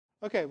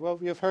Okay, well,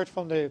 we have heard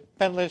from the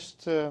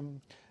panelists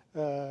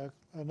a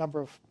number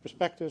of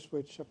perspectives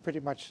which are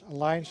pretty much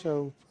aligned.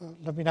 So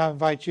let me now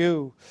invite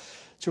you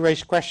to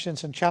raise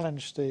questions and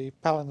challenge the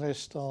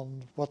panelists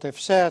on what they've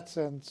said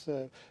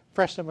and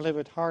press them a little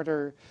bit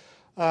harder.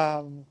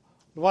 On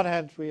the one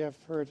hand, we have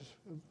heard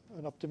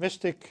an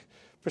optimistic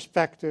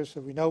perspective,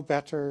 so we know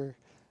better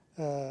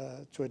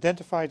to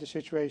identify the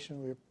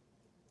situation. We have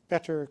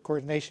better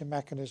coordination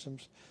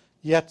mechanisms,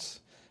 yet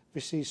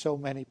we see so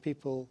many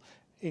people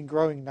in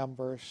growing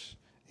numbers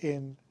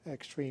in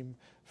extreme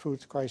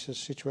food crisis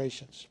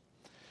situations.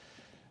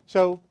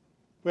 So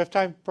we have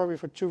time probably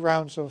for 2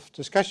 rounds of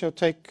discussion. I'll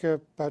take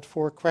about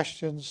 4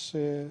 questions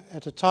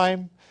at a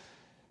time.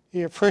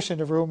 Here first in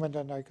the room and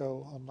then I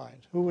go online.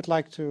 Who would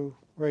like to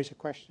raise a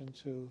question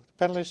to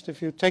the panelists? If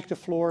you take the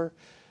floor,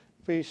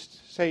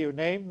 please say your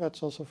name.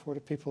 That's also for the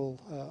people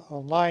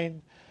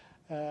online.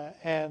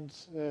 And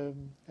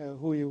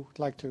who you would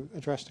like to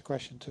address the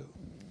question to.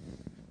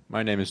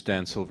 My name is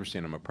Dan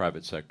Silverstein. I'm a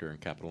private sector and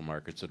capital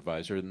markets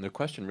advisor. And the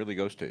question really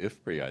goes to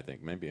IFPRI, I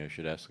think. Maybe I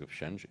should ask of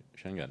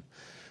Schengen.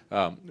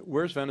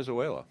 Where's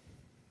Venezuela?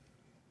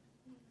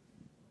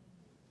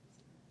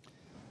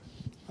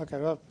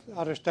 Okay, well,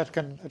 others that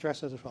can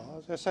address it as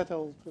well. As I said,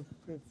 I'll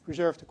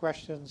reserve the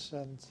questions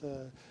and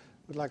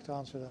would like to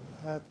answer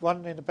them.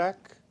 One in the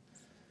back.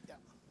 Yeah.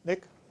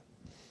 Nick?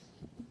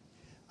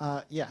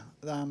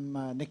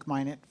 I'm Nick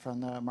Minot from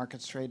the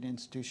Markets Trade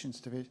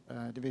Institutions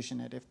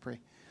Division at IFPRI.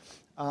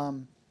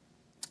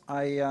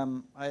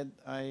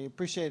 I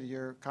appreciated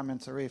your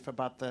comments, Arif,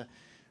 about the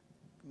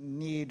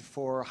need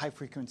for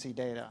high-frequency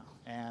data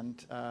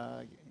and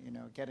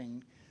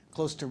getting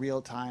close to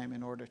real time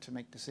in order to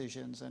make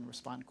decisions and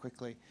respond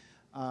quickly.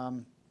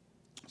 So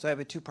I have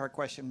a 2-part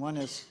question. One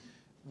is,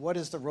 what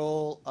is the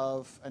role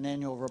of an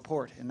annual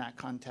report in that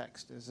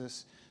context? Is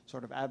this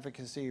sort of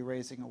advocacy,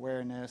 raising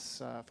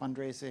awareness,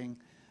 fundraising?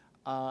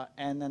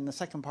 And then the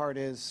second part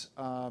is,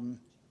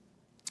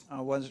 I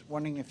was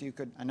wondering if you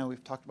could, I know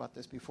we've talked about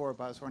this before,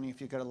 but I was wondering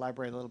if you could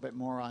elaborate a little bit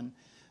more on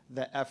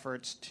the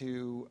efforts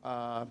to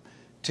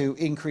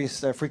increase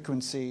the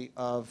frequency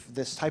of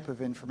this type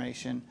of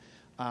information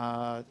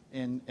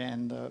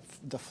and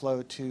the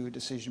flow to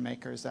decision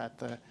makers at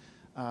the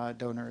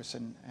donors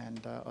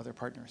and other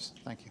partners.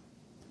 Thank you.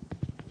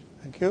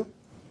 Thank you.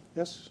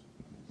 Yes?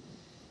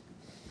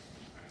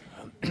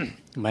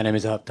 My name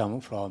is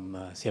Abtamu from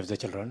Save the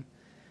Children.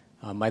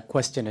 My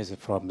question is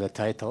from the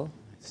title.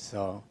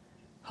 So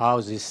how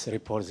this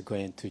report is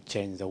going to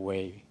change the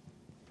way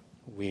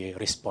we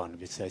respond,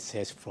 which it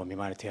says from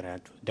humanitarian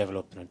to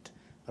development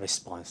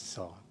response.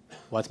 So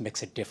what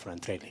makes it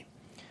different, really?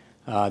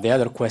 The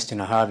other question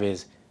I have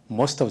is,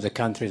 most of the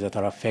countries that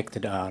are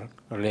affected are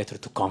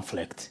related to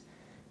conflict.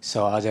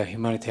 So as a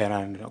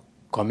humanitarian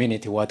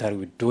community, what are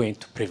we doing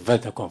to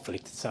prevent the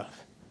conflict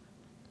itself?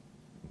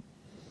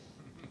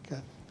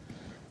 Okay.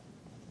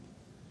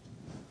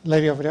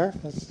 Lady over there.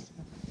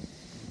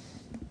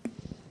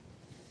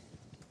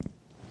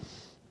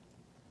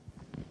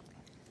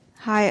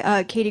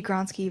 Hi, Katie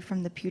Gronsky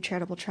from the Pew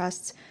Charitable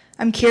Trusts.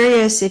 I'm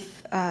curious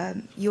if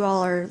you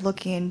all are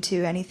looking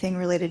into anything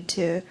related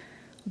to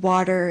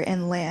water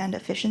and land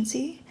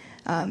efficiency,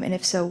 and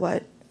if so,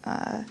 what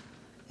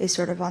is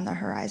sort of on the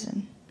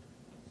horizon?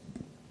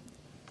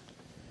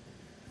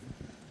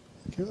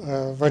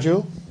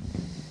 Rajul?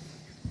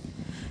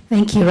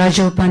 Thank you,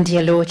 Rajul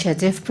Pandialoch at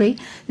IFPRI.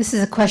 This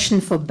is a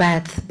question for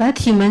Beth.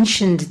 Beth, you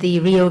mentioned the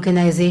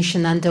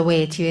reorganization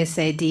underway at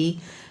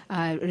USAID,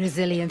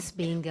 resilience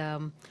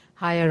being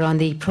higher on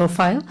the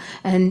profile,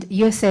 and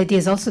USAID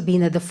has also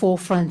been at the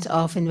forefront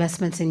of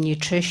investments in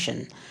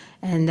nutrition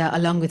and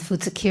along with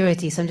food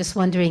security. So I'm just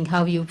wondering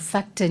how you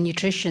factor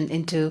nutrition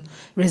into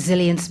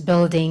resilience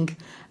building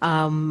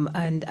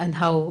and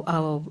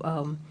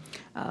how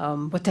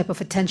what type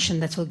of attention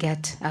that will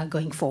get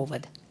going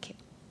forward. Okay.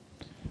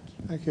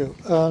 Thank you.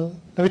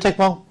 Let me take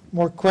one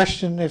more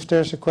question if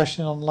there's a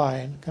question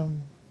online.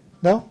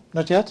 No?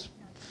 Not yet?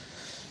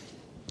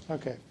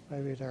 Okay.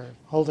 Maybe they're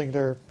holding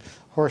their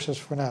horses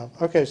for now.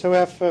 Okay, so we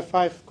have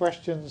 5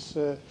 questions.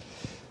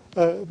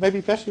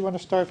 Maybe Bess, you want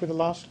to start with the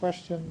last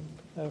question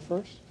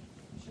first?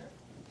 Sure.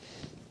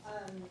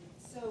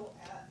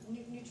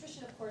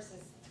 Nutrition, of course,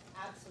 is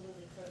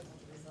absolutely critical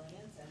to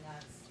resilience, and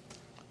that's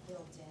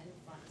built in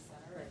front and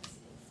center.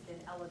 It's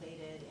been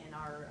elevated in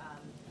our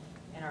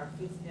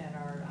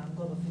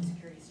global food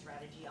security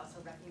strategy. Also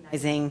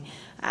recognizing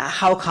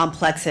how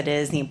complex it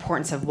is, the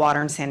importance of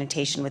water and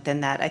sanitation within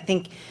that. I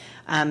think.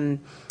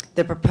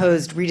 The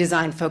proposed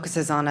redesign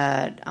focuses on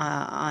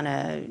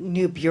a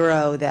new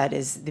bureau that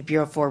is the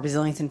Bureau for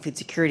Resilience and Food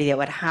Security that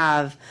would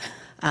have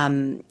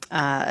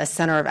a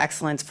center of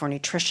excellence for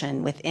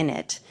nutrition within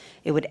it.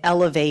 it would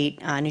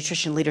elevate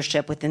nutrition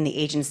leadership within the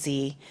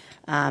agency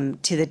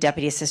to the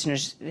deputy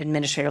assistant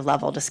administrator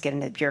level, just get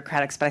into the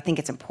bureaucratics, but I think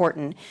it's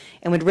important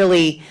and would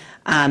really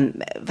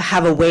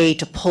have a way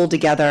to pull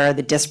together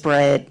the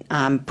disparate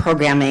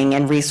programming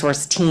and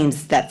resource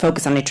teams that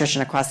focus on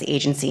nutrition across the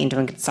agency into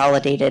a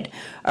consolidated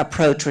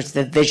approach, which is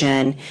the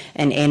vision,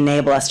 and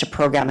enable us to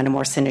program in a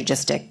more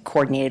synergistic,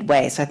 coordinated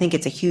way. So I think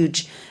it's a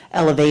huge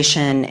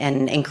elevation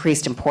and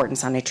increased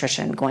importance on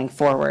nutrition going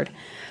forward.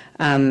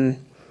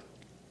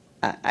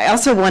 I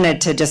also wanted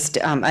to just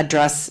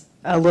address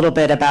a little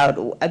bit about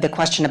the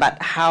question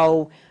about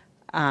how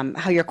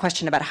your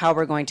question about how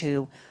we're going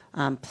to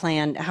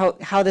plan,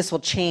 how this will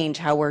change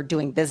how we're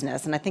doing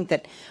business. And I think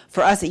that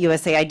for us at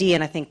USAID,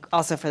 and I think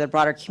also for the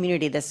broader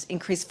community, this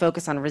increased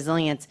focus on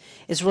resilience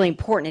is really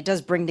important. It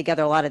does bring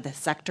together a lot of the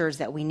sectors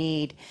that we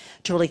need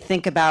to really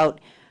think about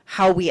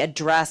how we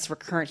address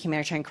recurrent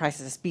humanitarian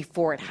crisis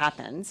before it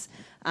happens.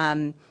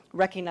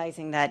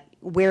 Recognizing that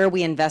where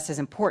we invest is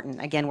important.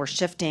 Again, we're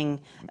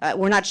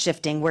not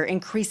shifting, we're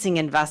increasing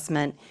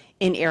investment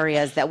in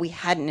areas that we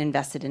hadn't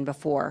invested in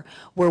before.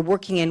 We're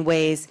working in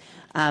ways,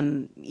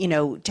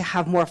 to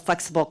have more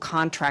flexible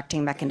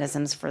contracting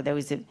mechanisms for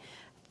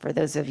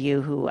those of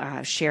you who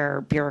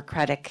share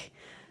bureaucratic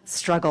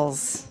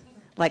struggles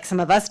like some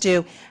of us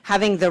do,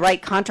 having the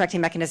right contracting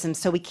mechanisms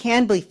so we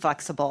can be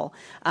flexible,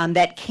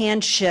 that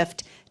can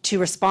shift to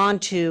respond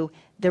to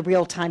the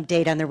real-time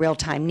data and the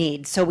real-time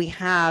needs. So we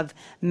have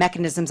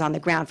mechanisms on the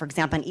ground. For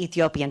example, in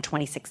Ethiopia in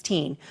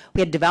 2016,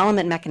 we had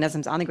development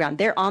mechanisms on the ground.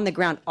 They're on the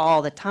ground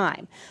all the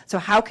time. So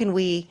how can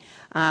we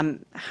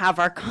have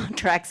our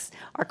contracts,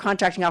 our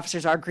contracting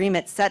officers, our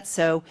agreements set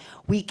so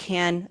we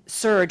can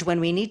surge when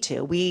we need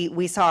to?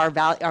 We saw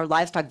our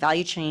livestock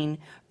value chain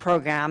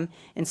program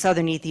in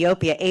southern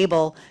Ethiopia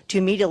able to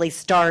immediately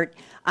start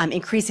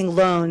increasing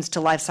loans to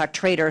livestock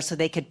traders so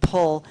they could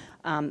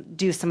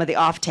do some of the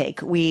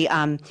offtake. We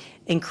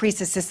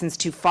increased assistance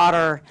to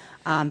fodder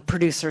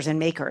producers and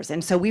makers.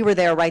 And so we were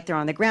right there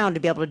on the ground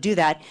to be able to do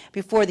that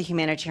before the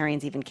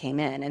humanitarians even came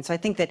in. And so I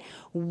think that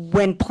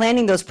when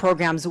planning those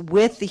programs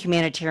with the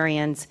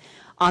humanitarians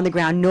on the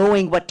ground,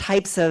 knowing what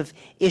types of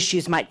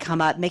issues might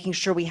come up, making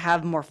sure we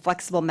have more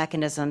flexible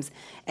mechanisms,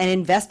 and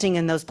investing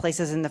in those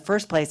places in the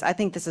first place, I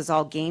think this is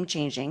all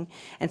game-changing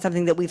and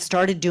something that we've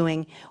started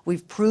doing.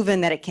 We've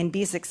proven that it can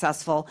be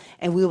successful,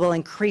 and we will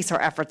increase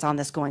our efforts on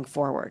this going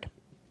forward.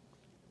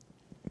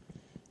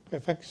 Okay,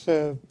 thanks,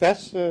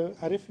 Beth.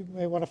 Arif, you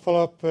may want to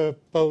follow up,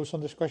 pose on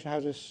this question, how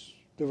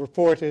the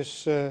report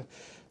is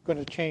going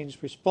to change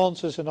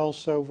responses, and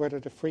also whether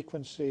the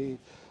frequency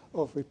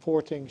of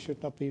reporting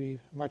should not be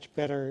much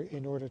better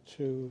in order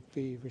to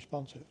be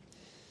responsive.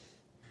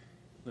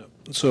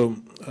 So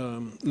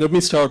let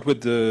me start with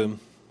the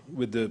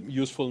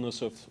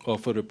usefulness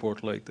of a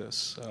report like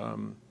this.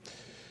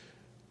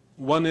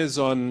 One is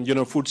on,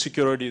 food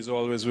security is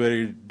always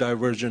very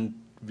divergent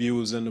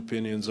views and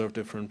opinions of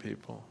different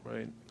people,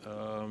 right?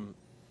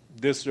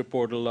 This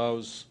report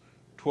allows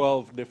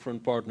 12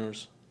 different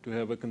partners to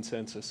have a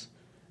consensus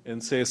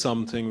and say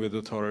something with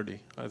authority.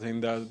 I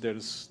think that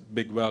there's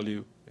big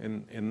value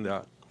in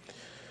that.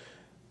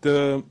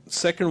 The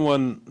second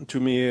one to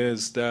me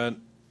is that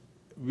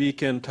we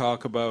can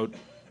talk about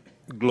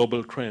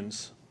global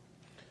trends,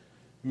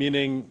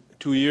 meaning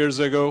 2 years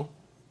ago,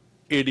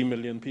 80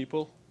 million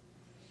people.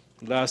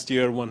 Last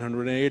year,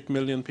 108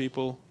 million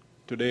people.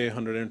 Today,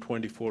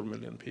 124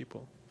 million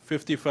people.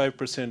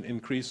 55%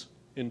 increase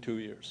in 2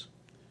 years.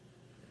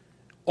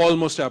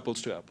 Almost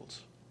apples to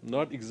apples.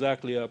 Not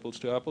exactly apples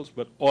to apples,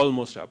 but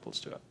almost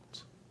apples to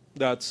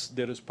apples.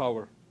 There is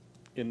power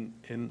in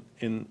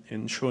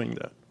showing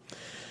that.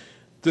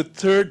 The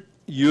third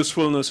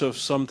usefulness of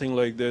something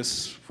like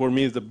this, for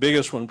me, the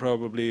biggest one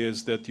probably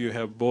is that you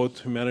have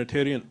both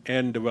humanitarian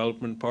and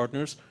development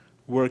partners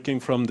working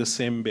from the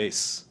same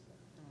base.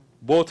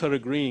 Both are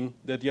agreeing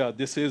that, yeah,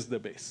 this is the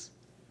base.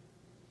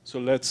 So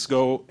let's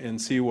go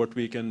and see what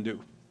we can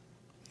do.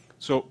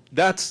 So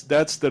that's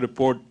the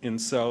report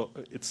itself,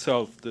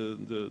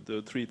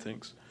 the three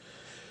things.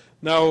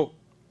 Now,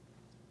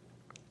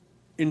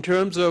 in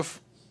terms of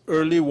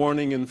early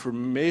warning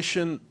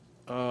information,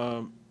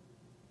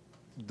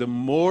 the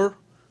more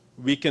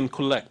we can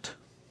collect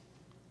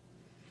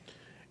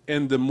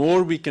and the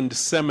more we can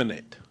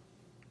disseminate.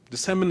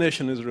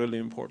 Dissemination is really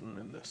important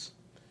in this.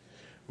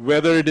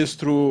 Whether it is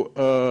through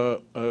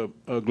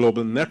a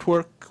global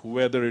network,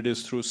 whether it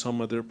is through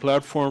some other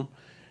platform,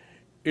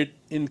 it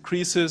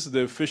increases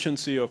the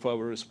efficiency of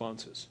our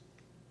responses.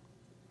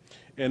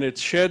 And it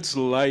sheds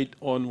light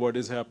on what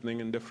is happening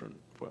in different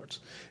parts.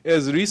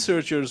 As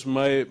researchers,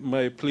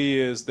 my plea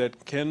is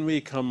that can we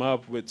come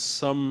up with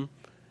some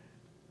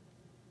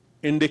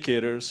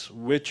indicators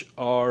which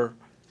are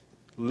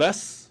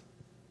less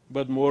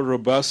but more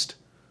robust,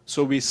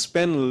 so we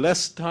spend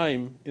less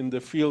time in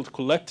the field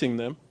collecting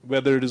them,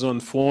 whether it is on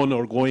phone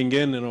or going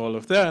in and all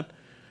of that,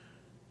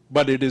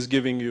 but it is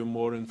giving you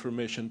more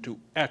information to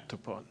act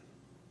upon.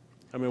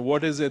 I mean,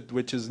 what is it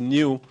which is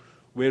new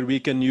where we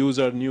can use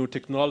our new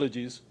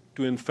technologies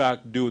to in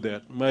fact do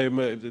that.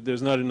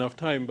 There's not enough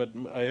time, but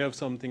I have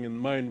something in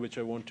mind which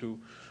I want to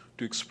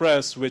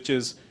express, which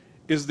is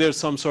there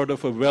some sort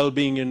of a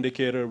well-being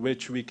indicator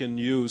which we can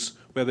use,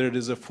 whether it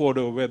is a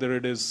photo, whether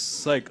it is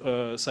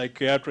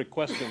psychiatric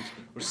questions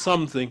or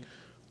something,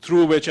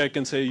 through which I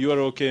can say you're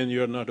okay and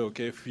you're not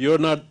okay. If you're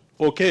not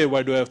okay,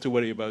 why do I have to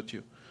worry about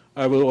you?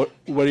 I will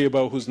worry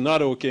about who's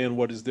not okay and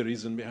what is the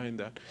reason behind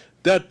that.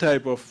 That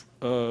type of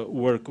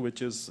work,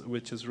 which is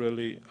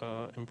really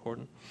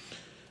important.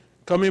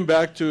 Coming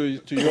back to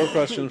your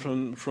question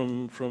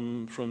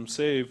from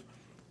SAVE,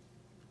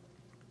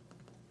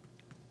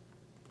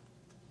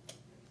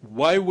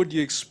 why would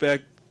you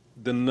expect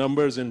the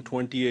numbers in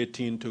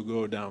 2018 to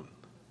go down?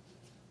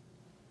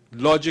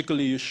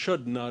 Logically, you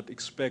should not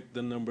expect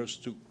the numbers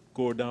to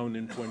go down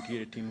in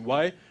 2018.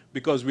 Why?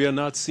 Because we are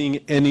not seeing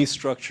any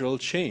structural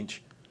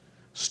change.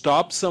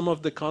 Stop some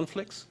of the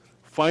conflicts,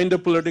 find a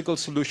political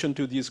solution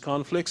to these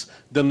conflicts,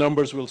 the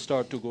numbers will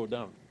start to go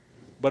down.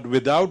 But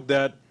without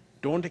that,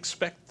 don't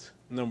expect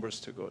numbers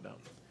to go down.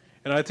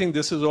 And I think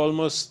this is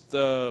almost,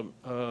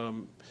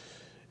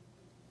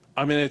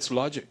 it's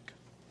logic.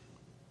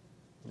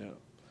 Yeah.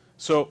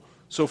 So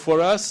for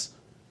us,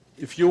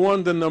 if you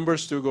want the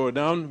numbers to go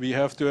down, we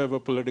have to have a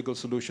political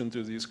solution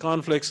to these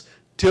conflicts.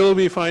 Till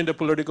we find a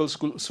political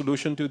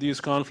solution to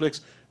these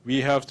conflicts, we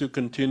have to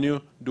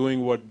continue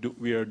doing what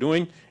we are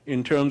doing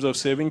in terms of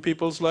saving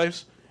people's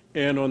lives,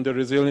 and on the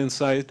resilience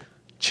side,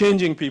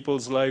 changing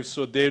people's lives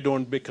so they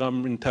don't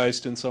become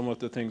enticed in some of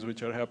the things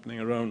which are happening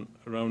around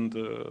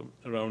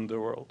the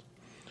world.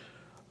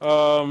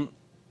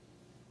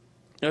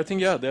 I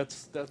think, yeah,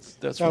 that's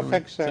No,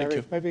 thanks, Thank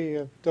you. Maybe,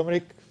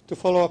 Dominique, to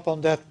follow up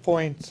on that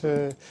point,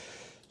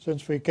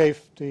 since we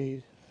gave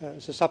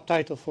as a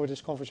subtitle for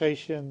this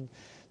conversation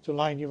to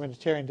line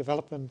humanitarian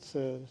development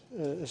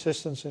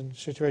assistance in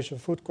situation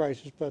of food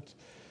crisis, but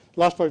the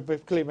last point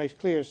clearly makes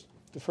clear is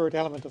the third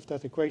element of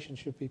that equation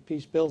should be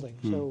peace building.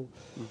 So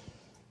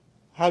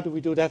how do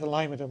we do that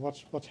alignment, and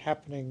what's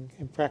happening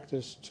in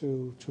practice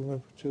to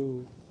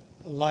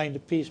align the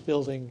peace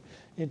building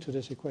into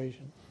this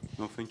equation?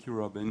 No, thank you,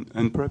 Rob.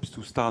 And perhaps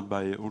to start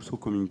by also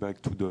coming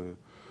back to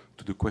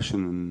the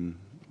question on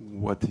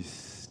what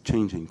is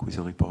changing with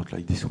a report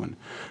like this one.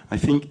 I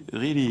think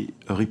really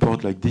a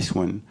report like this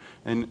one,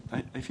 and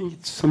I think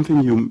it's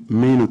something you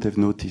may not have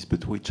noticed,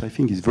 but which I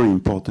think is very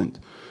important.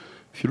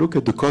 If you look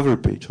at the cover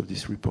page of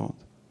this report,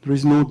 there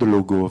is not the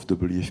logo of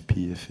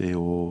WFP,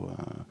 FAO,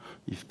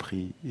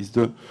 IFPRI. It's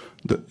the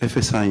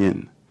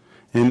FSIN.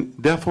 And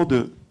therefore,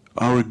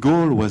 our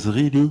goal was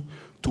really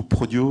to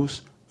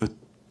produce a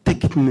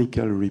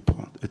technical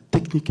report, a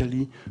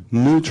technically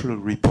neutral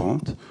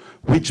report,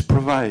 which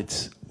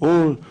provides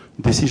all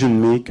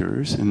decision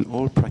makers and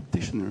all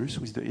practitioners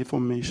with the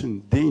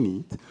information they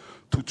need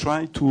to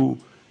try to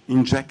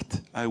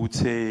inject, I would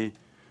say,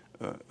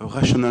 a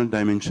rational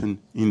dimension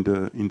in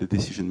the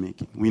decision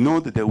making. We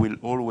know that there will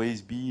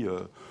always be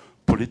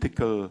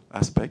political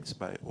aspects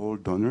by all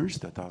donors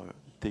that are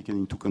taken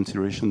into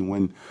consideration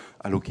when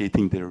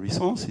allocating their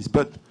resources,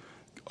 but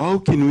how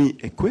can we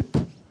equip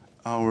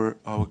our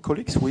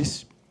colleagues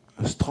with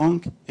a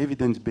strong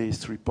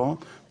evidence-based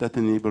report that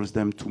enables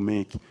them to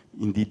make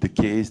indeed the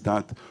case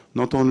that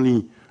not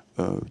only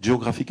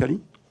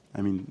geographically,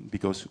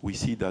 because we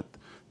see that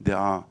there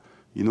are,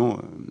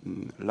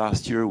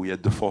 last year we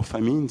had the 4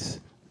 famines,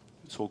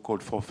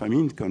 so-called 4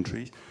 famine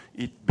countries.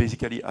 It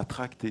basically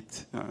attracted,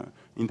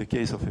 in the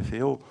case of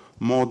FAO,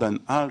 more than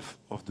half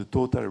of the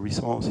total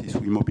resources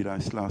we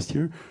mobilized last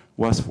year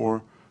was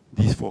for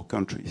these 4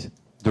 countries.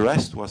 The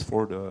rest was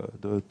for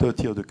the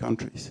 30 other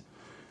countries.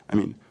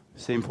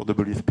 Same for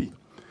WFP.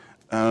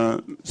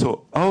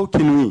 So how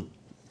can we,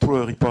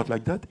 through a report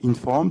like that,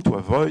 inform to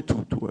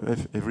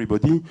have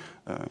everybody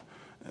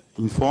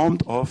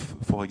informed of,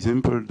 for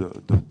example,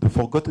 the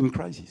forgotten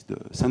crisis, the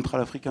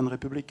Central African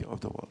Republic of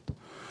the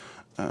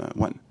world,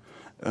 one.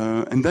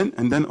 And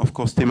then, of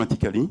course,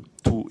 thematically,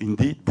 to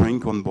indeed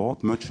bring on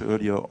board much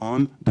earlier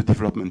on the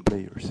development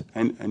players.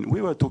 And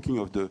we were talking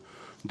of the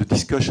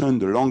discussion,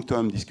 the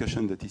long-term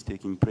discussion that is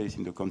taking place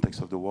in the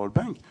context of the World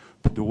Bank.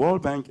 But the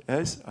World Bank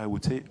has, I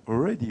would say,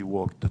 already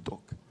walked the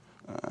talk.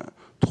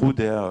 Through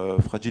their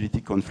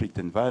fragility, conflict,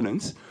 and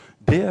violence,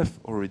 they have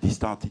already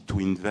started to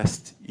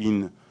invest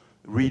in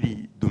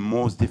really the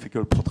most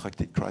difficult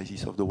protracted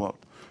crisis of the world.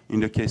 In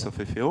the case of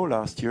FAO,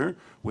 last year,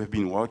 we've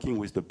been working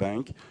with the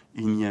bank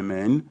in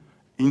Yemen,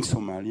 in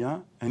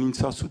Somalia, and in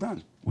South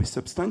Sudan, with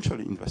substantial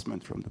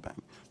investment from the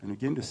bank. And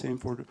again, the same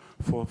for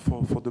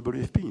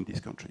WFP in this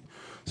country.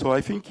 So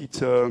I think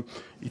it's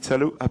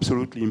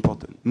absolutely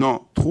important.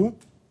 Now, true,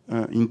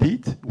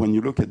 indeed, when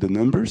you look at the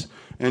numbers,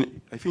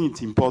 and I think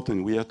it's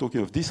important, we are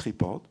talking of this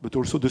report, but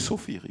also the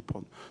SOFI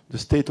report. The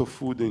State of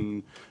Food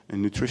and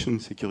Nutrition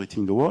Security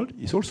in the World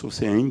is also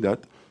saying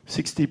that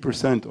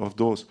 60% of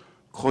those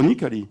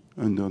chronically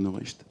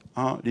undernourished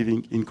are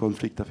living in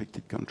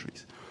conflict-affected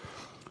countries.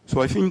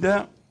 So I think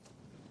that,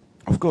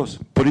 of course,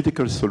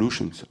 political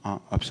solutions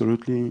are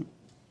absolutely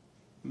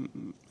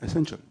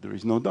essential. There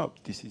is no doubt.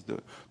 This is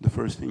the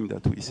first thing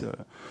that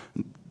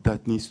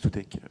that needs to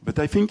take care. But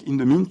I think in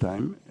the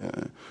meantime,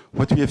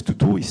 what we have to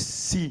do is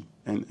see,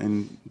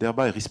 and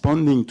thereby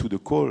responding to the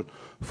call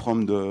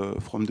from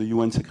the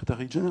UN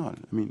Secretary General.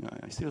 I mean,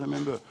 I still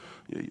remember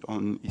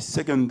on his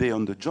second day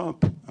on the job,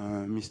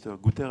 Mr.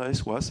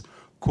 Guterres was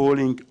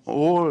calling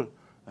all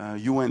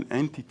UN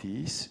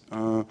entities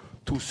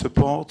to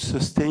support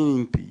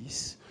sustaining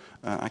peace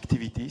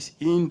activities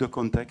in the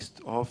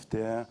context of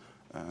their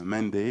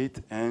mandate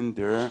and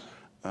their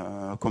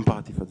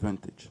comparative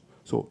advantage.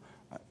 So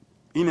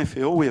in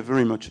FAO, we have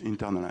very much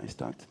internalized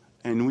that,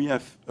 and we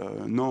have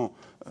now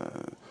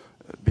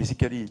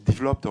basically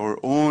developed our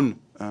own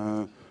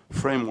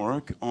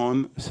framework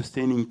on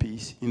sustaining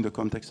peace in the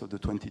context of the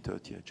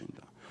 2030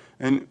 agenda.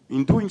 And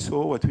in doing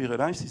so, what we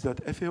realized is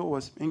that FAO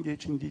was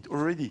engaged indeed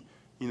already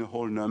in a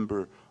whole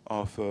number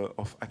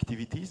of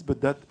activities,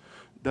 but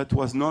that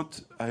was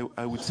not,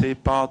 I would say,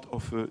 part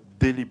of a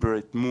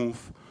deliberate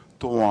move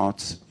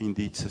towards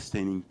indeed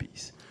sustaining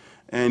peace.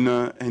 And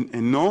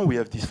now we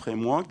have this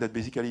framework that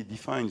basically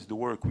defines the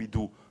work we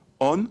do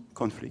on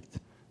conflict,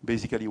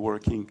 basically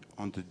working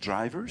on the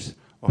drivers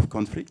of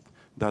conflict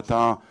that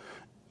are,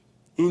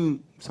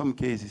 in some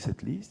cases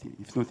at least,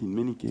 if not in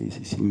many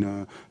cases,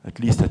 at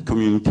least at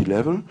community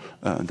level,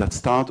 that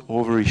start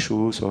over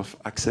issues of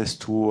access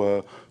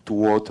to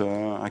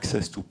water,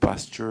 access to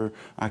pasture,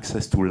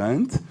 access to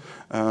land.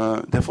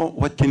 Therefore,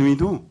 what can we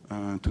do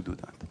to do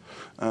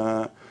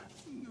that?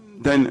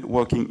 Then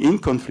working in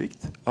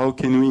conflict, how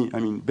can we, I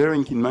mean,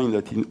 bearing in mind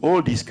that in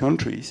all these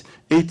countries,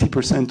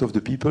 80% of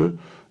the people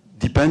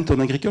depend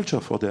on agriculture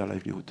for their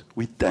livelihood.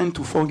 We tend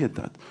to forget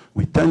that.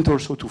 We tend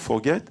also to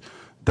forget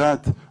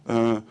that,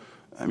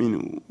 I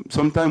mean,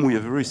 sometimes we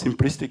have a very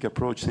simplistic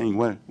approach saying,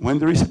 well, when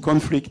there is a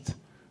conflict,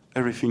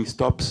 everything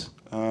stops.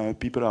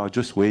 People are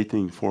just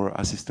waiting for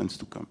assistance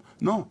to come.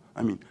 No,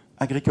 I mean,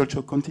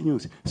 agriculture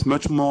continues. It's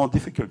much more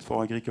difficult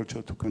for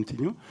agriculture to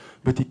continue,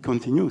 but it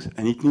continues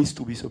and it needs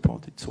to be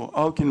supported. So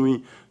how can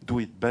we do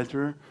it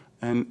better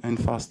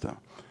and faster?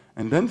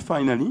 And then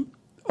finally,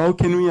 how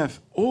can we have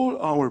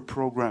all our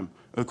program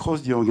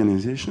across the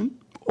organization,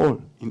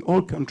 in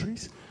all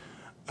countries,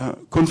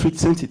 conflict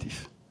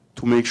sensitive,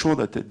 to make sure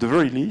that at the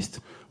very least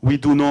we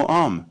do no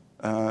harm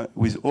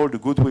with all the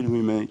goodwill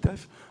we might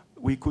have.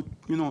 We could,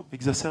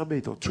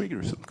 exacerbate or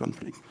trigger some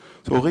conflict.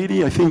 So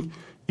really, I think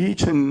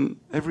each and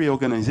every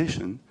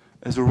organization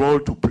has a role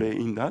to play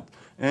in that,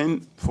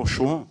 and for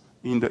sure,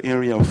 in the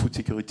area of food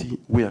security,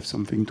 we have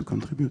something to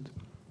contribute.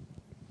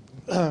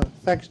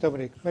 Thanks,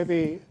 Dominique.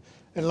 Maybe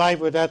in line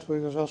with that, there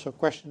was also a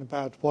question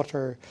about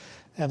water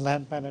and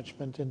land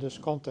management in this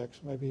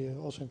context, maybe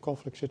also in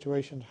conflict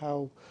situations,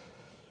 how,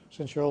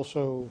 since you're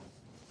also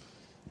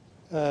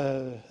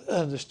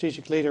the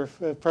strategic leader,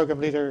 program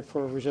leader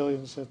for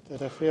resilience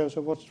at FAO,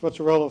 so what's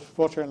the role of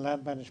water and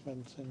land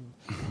management in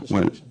this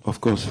situation? Well,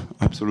 of course,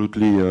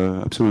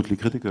 absolutely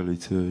critical.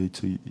 It's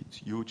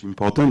huge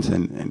importance,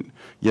 and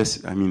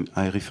yes, I mean,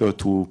 I refer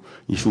to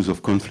issues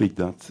of conflict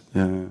that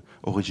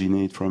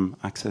originate from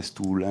access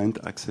to land,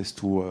 access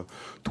to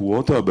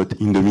water, but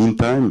in the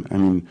meantime, I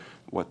mean,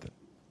 what?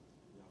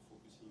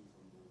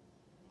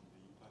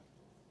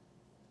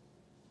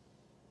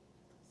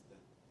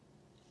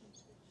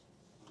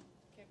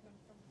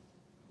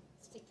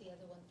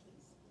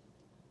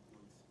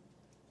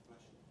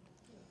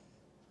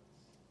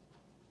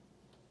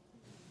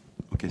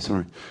 Okay,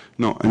 sorry.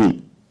 No, I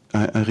mean,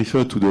 I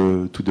refer to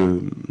the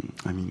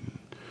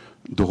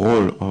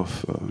role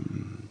of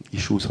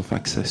issues of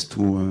access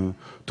to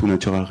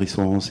natural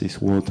resources,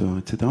 water,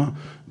 etc.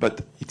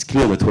 But it's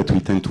clear that what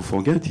we tend to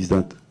forget is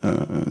that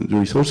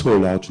there is also a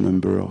large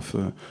number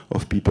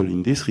of people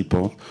in this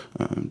report,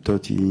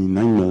 39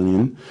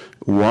 million,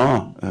 who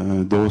are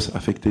those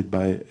affected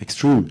by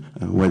extreme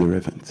weather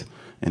events.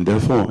 And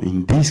therefore,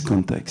 in this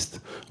context,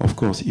 of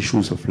course,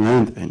 issues of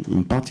land and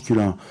in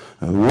particular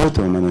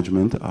water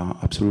management are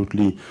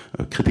absolutely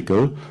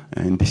critical.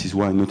 And this is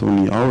why not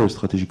only our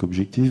strategic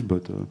objective,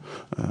 but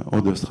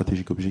other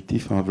strategic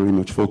objectives are very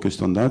much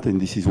focused on that.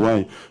 And this is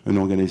why an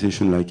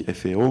organization like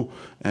FAO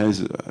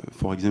has,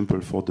 for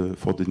example, for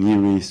the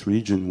Near East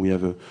region, we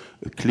have a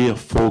clear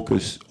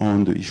focus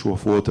on the issue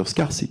of water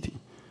scarcity,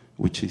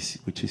 which is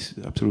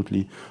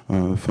absolutely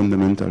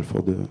fundamental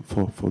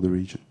for the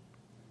region.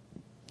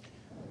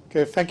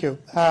 Okay, thank you.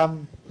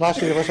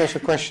 Lastly, there was also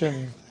a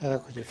question,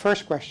 the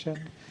first question,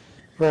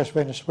 where's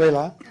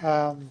Venezuela?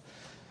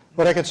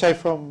 What I can say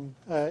from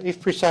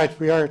IFPRI side,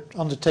 we are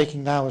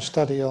undertaking now a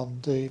study on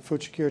the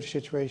food security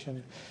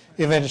situation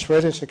in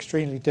Venezuela. It's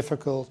extremely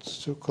difficult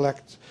to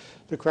collect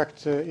the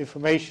correct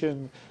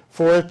information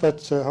for it,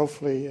 but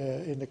hopefully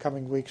in the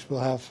coming weeks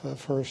we'll have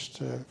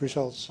first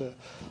results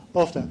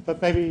of that.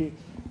 But maybe,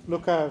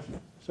 Luca,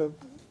 so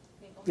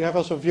you have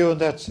also a view on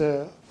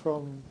that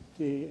from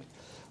the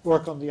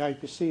work on the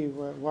IPC,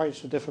 why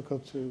it's so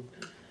difficult to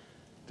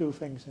do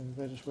things in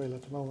Venezuela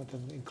at the moment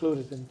and include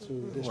it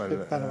into this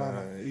big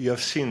panorama. You have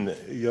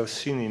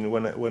seen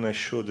when I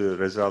showed the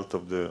result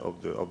of the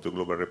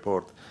global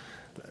report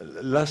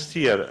last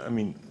year. I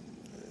mean,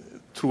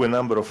 through a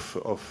number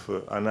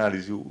of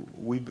analyses,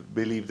 we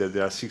believe that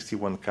there are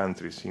 61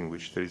 countries in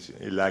which there is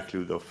a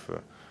likelihood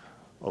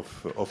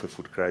of a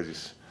food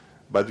crisis.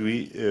 But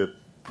we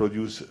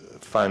produce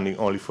funding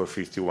only for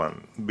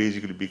 51,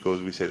 basically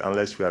because we said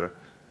unless the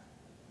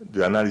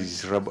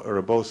analysis is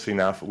robust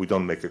enough, we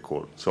don't make a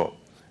call. So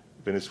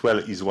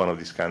Venezuela is one of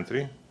these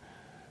countries.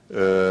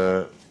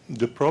 The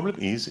problem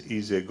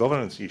is a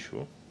governance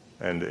issue,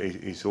 and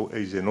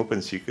is an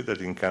open secret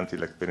that in countries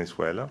like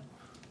Venezuela,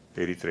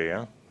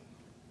 Eritrea,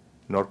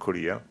 North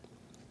Korea,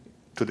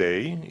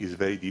 today is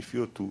very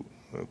difficult to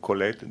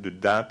collect the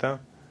data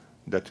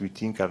that we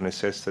think are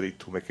necessary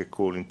to make a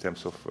call in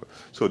terms of.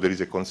 So there is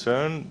a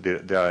concern.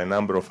 There are a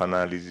number of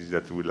analyses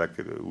that we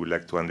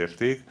like to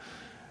undertake,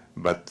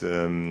 but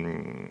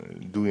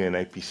doing an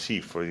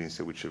IPC, for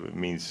instance, which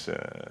means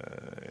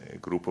a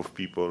group of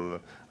people,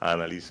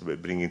 analysts,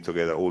 bringing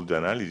together all the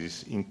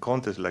analysis in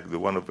context like the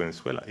one of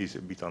Venezuela is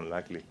a bit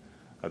unlikely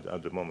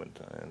at the moment,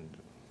 and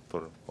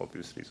for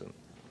obvious reasons.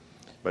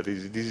 But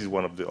this is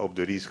one of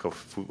the risks of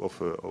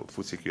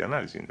food security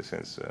analysis, in the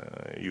sense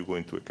you go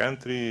into a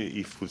country,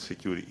 if food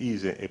security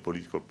is a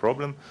political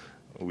problem,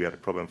 we have a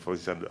problem, for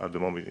example, at the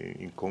moment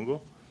in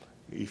Congo.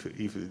 If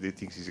they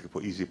think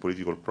is a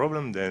political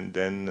problem, then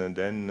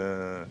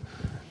the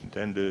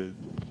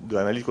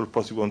analytical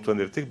process we want to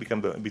undertake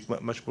becomes a bit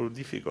much more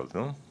difficult,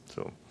 no?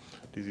 So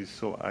this is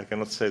so I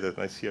cannot say that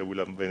I see I will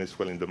have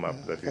Venezuela in the map.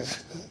 That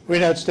is. We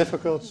know it's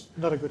difficult, it's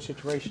not a good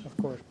situation, of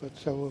course,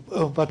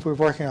 but we're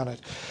working on it.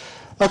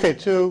 Okay,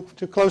 to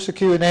close the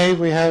Q&A,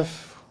 we have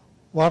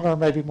one or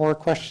maybe more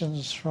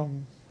questions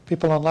from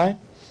people online.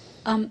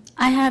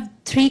 I have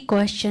 3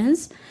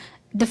 questions.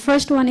 The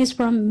first one is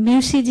from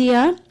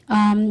Musidia.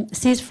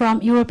 She's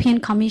from European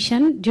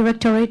Commission,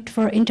 Directorate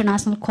for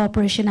International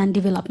Cooperation and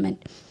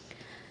Development.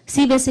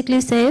 She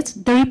basically says,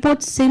 the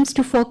report seems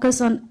to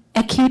focus on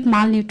acute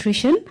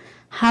malnutrition.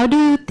 How do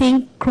you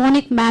think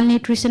chronic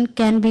malnutrition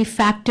can be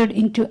factored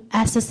into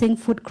assessing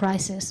food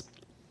crisis?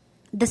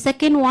 The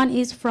second one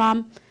is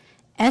from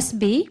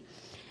SB.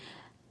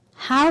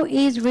 How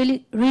is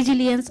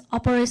resilience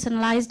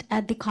operationalized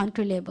at the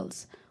country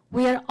levels?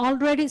 We are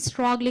already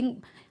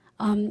struggling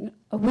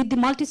with the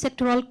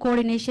multi-sectoral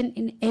coordination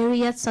in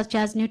areas such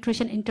as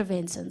nutrition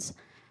interventions.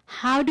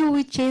 How do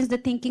we change the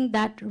thinking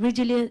that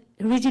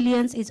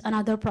resilience is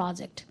another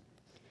project?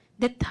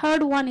 The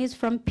third one is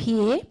from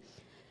PA.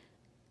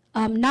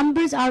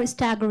 Numbers are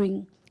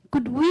staggering.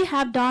 Could we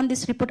have done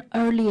this report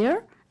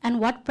earlier, and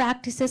what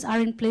practices are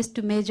in place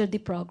to measure the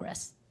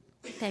progress?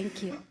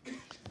 Thank you.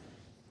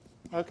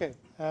 Okay.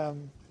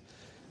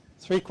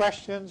 3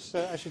 questions.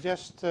 I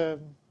suggest to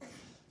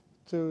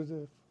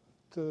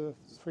the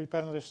 3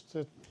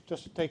 panelists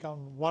just to take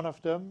on one of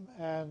them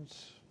and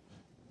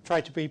try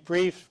to be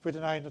brief with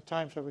an eye on the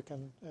time so we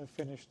can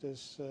finish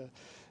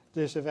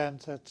this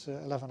event at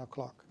 11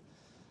 o'clock.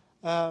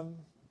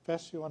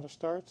 Bess, you want to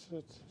start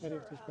with any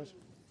of these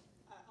questions?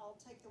 I'll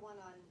take the one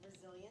on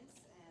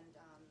resilience and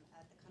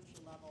at the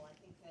country level. I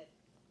think that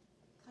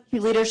country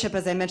leadership,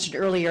 as I mentioned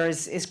earlier,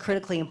 is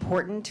critically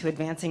important to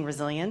advancing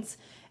resilience.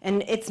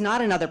 And it's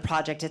not another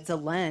project, it's a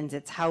lens.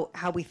 It's how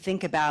we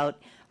think about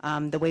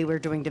the way we're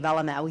doing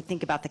development, how we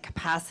think about the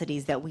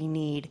capacities that we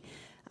need,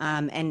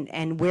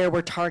 and where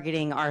we're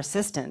targeting our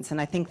assistance.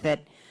 And I think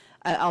that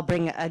I'll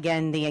bring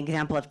again the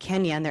example of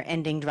Kenya and their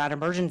Ending Drought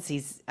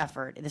Emergencies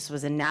effort. This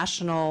was a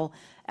national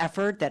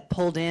effort that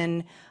pulled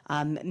in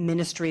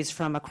ministries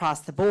from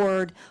across the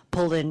board,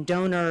 pulled in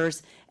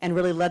donors, and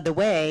really led the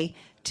way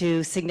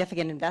to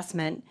significant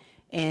investment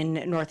in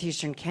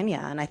northeastern Kenya.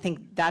 And I think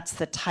that's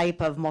the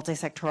type of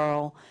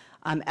multi-sectoral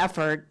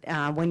effort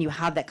when you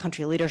have that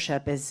country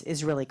leadership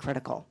is really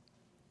critical.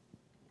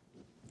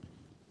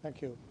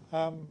 Thank you.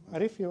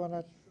 Arif, you want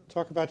to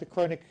talk about the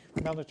chronic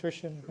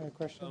malnutrition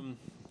question?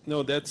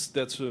 No,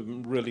 that's a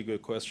really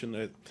good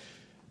question.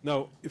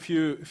 Now, if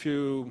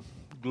you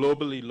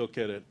globally look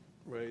at it,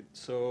 right?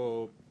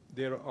 So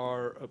there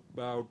are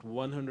about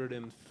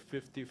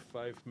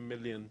 155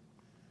 million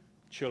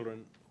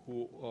children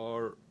who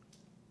are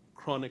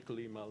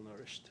chronically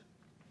malnourished,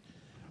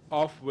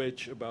 of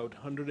which about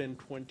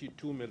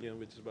 122 million,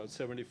 which is about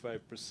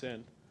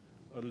 75%,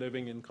 are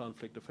living in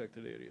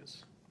conflict-affected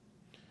areas.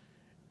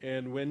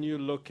 And when you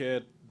look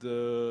at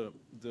the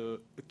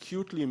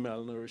acutely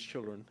malnourished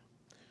children,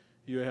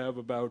 you have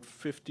about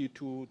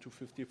 52 to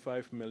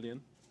 55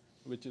 million,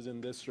 which is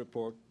in this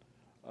report.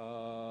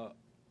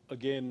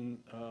 Again,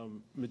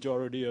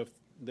 majority of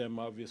them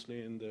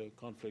obviously in the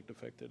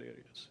conflict-affected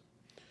areas.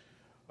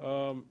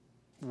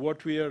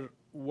 What we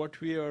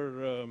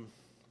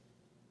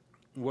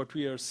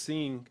are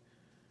seeing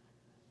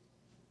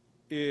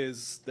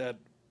is that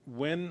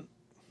when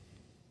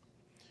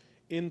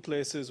in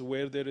places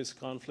where there is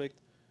conflict,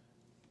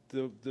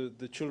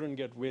 the children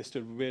get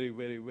wasted very,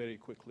 very, very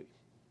quickly.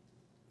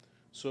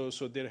 So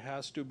there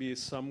has to be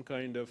some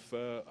kind of,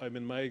 I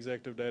mean, my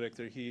executive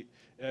director, he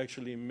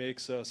actually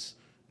makes us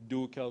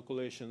do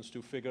calculations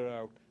to figure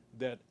out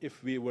that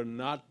if we were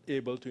not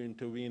able to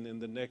intervene in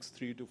the next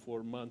 3 to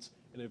 4 months,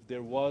 and if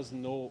there was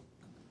no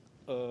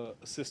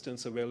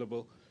assistance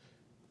available,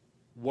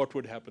 what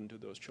would happen to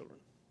those children?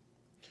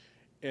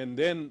 And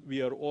then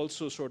we are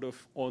also sort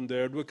of on the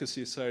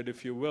advocacy side,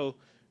 if you will,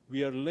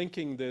 we are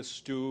linking this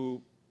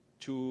to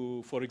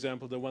for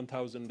example, the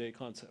 1,000-day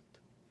concept.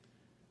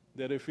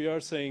 That if we are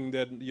saying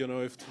that, you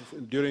know, if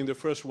during the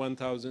first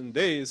 1,000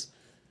 days,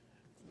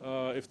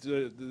 of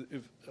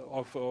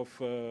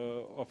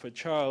a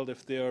child,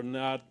 if they are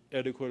not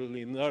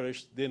adequately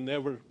nourished, they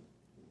never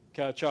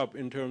catch up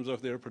in terms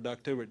of their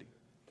productivity.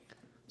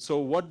 So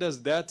what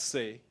does that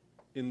say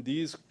in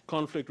these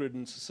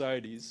conflict-ridden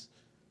societies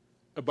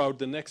about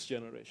the next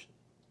generation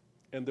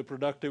and the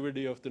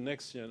productivity of the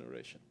next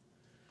generation?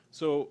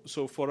 So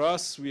for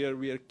us, we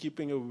are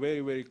keeping a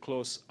very, very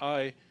close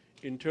eye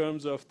in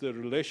terms of the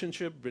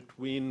relationship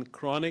between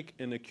chronic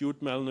and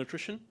acute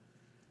malnutrition,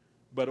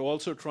 but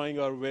also trying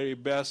our very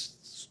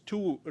best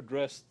to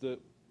address the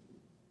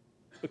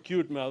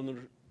acute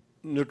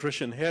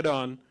malnutrition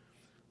head-on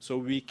so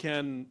we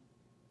can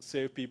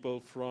save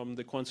people from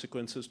the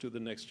consequences to the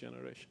next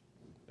generation.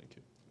 Thank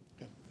you.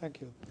 Okay,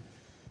 thank you.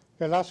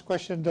 The last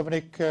question,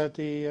 Dominique.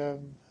 The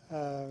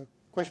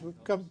question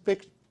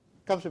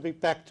comes a bit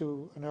back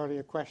to an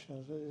earlier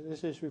question.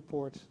 Is this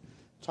report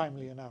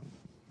timely enough?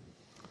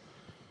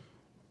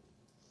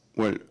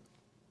 Well,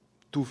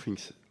 two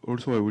things.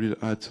 Also, I will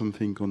add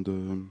something on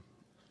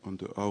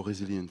the how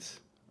resilience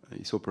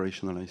is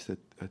operationalized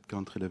at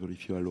country level,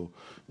 if you allow,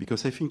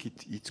 because I think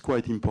it's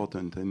quite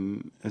important.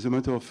 And as a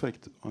matter of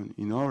fact,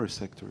 in our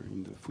sector,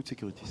 in the food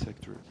security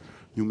sector,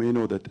 you may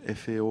know that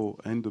FAO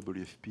and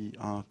WFP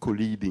are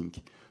co-leading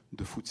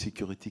the food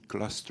security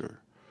cluster.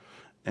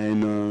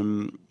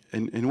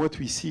 And what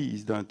we see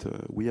is that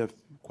we have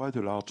quite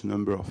a large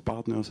number of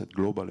partners at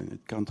global and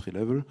at country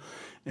level,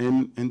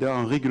 and there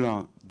are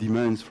regular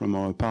demands from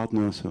our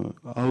partners.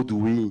 How do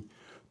we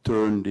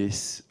turn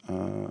this,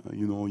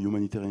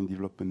 humanitarian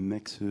development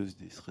nexus,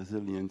 this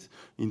resilience,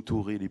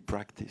 into really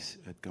practice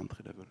at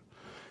country level?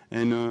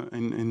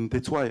 And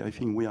that's why I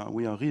think we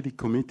are really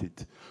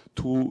committed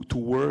to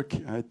work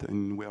at,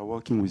 and we are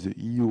working with the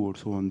EU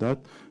also on that,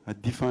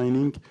 at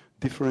defining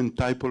different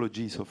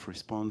typologies of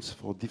response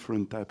for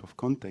different type of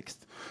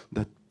context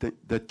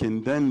that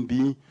can then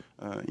be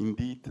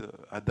indeed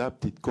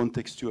adapted,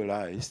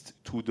 contextualized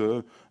to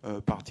the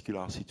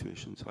particular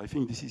situation. So I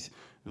think this is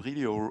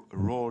really a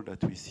role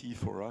that we see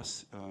for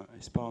us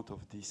as part of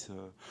this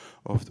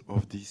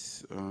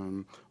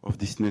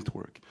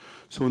network.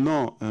 So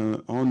now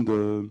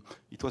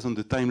it was on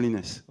the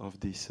timeliness of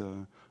this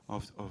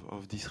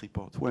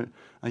report. Well,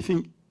 I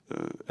think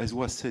as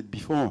was said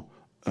before,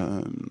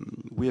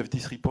 we have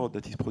this report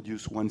that is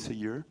produced once a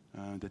year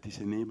that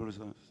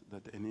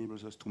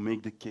enables us to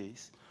make the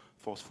case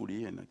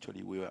forcefully. And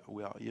actually, we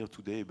are here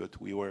today, but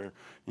we were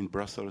in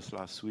Brussels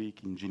last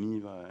week, in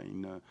Geneva,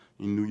 in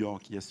New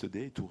York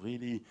yesterday, to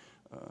really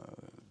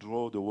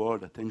draw the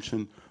world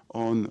attention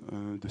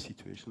on the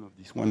situation of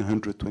these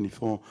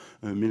 124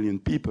 million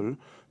people.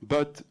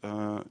 But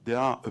there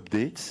are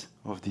updates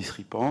of this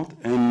report,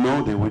 and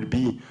now there will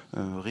be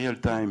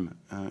real-time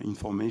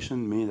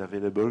information made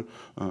available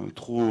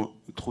through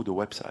the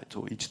website.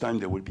 So each time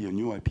there will be a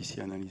new IPC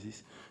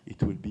analysis,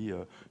 it will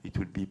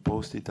be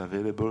posted,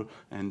 available,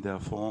 and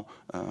therefore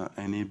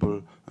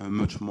enable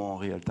much more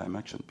real-time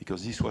action.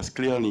 Because this was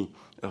clearly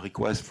a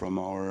request from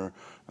our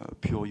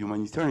pure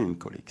humanitarian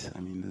colleagues. I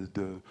mean,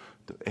 the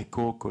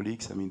ECHO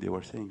colleagues, I mean, they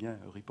were saying, yeah,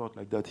 a report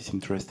like that is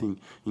interesting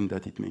in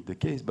that it makes the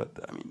case, but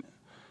I mean,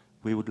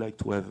 we would like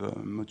to have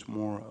much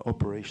more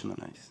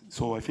operationalized.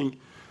 So I think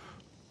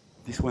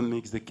this one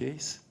makes the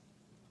case,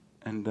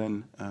 and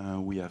then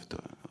we have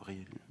the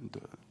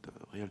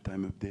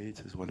real-time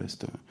updates as well as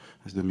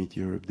the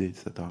mid-year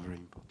updates that are very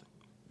important.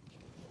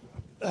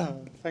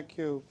 Thank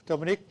you,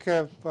 Dominique.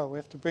 Well, we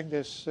have to bring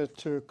this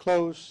to a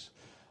close.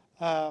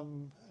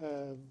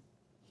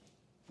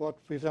 What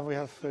we've done, we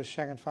have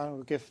Sheng Fan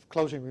will give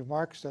closing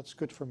remarks. That's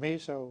good for me,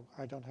 so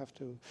I don't have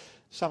to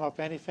sum up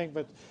anything.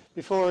 But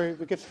before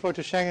we give the floor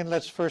to Sheng,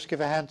 let's first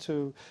give a hand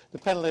to the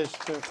panelists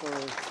for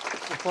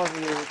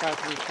informing you about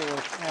the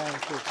report and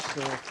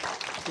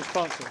its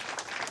responses.